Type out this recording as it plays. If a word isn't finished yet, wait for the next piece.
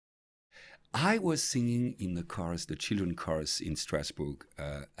I was singing in the chorus, the children chorus in Strasbourg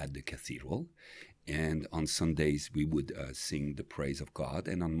at the cathedral. And on Sundays, we would sing the praise of God.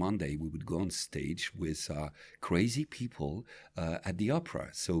 And on Monday, we would go on stage with crazy people at the opera.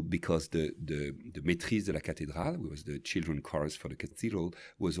 So because the Maîtrise de la Cathédrale, which was the children chorus for the cathedral,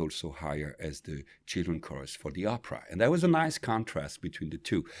 was also hired as the children chorus for the opera. And that was a nice contrast between the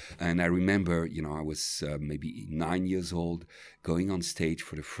two. And I remember, I was maybe 9 years old, going on stage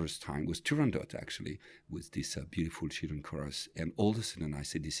for the first time. It was Turandot, actually, with this beautiful children chorus. And all of a sudden, I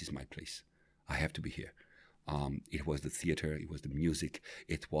said, this is my place. I have to be here. It was the theater, it was the music,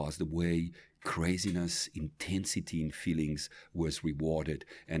 it was the way craziness, intensity in feelings was rewarded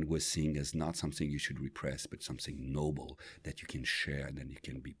and was seen as not something you should repress, but something noble that you can share and that you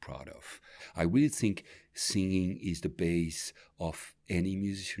can be proud of. I really think singing is the base of any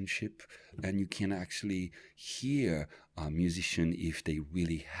musicianship, and you can actually hear a musician if they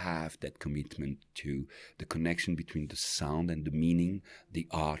really have that commitment to the connection between the sound and the meaning, the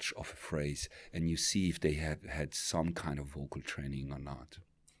arch of a phrase, and you see if they have had some kind of vocal training or not.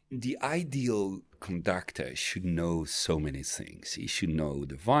 The ideal conductor should know so many things. He should know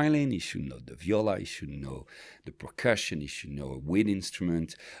the violin, he should know the viola, he should know the percussion, he should know a wind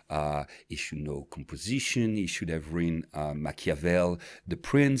instrument, he should know composition, he should have written Machiavel, The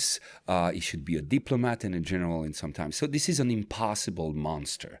Prince, he should be a diplomat and a general in some time. So this is an impossible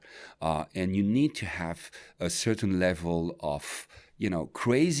monster. And you need to have a certain level of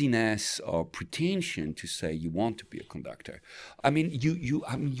craziness or pretension to say you want to be a conductor. I mean, you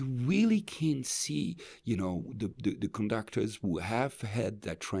really can see, the conductors who have had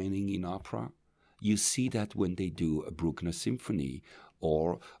that training in opera. You see that when they do a Bruckner symphony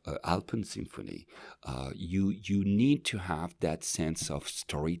or Alpen symphony, you need to have that sense of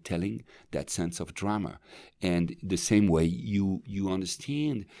storytelling, that sense of drama, and the same way you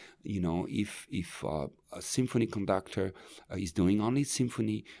understand, if a symphony conductor is doing only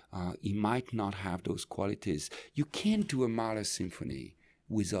symphony, he might not have those qualities. You can't do a Mahler symphony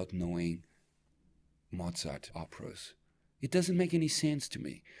without knowing Mozart operas. It doesn't make any sense to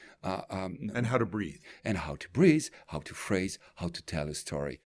me. And how to breathe. And how to breathe, how to phrase, how to tell a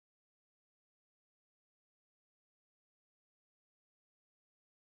story.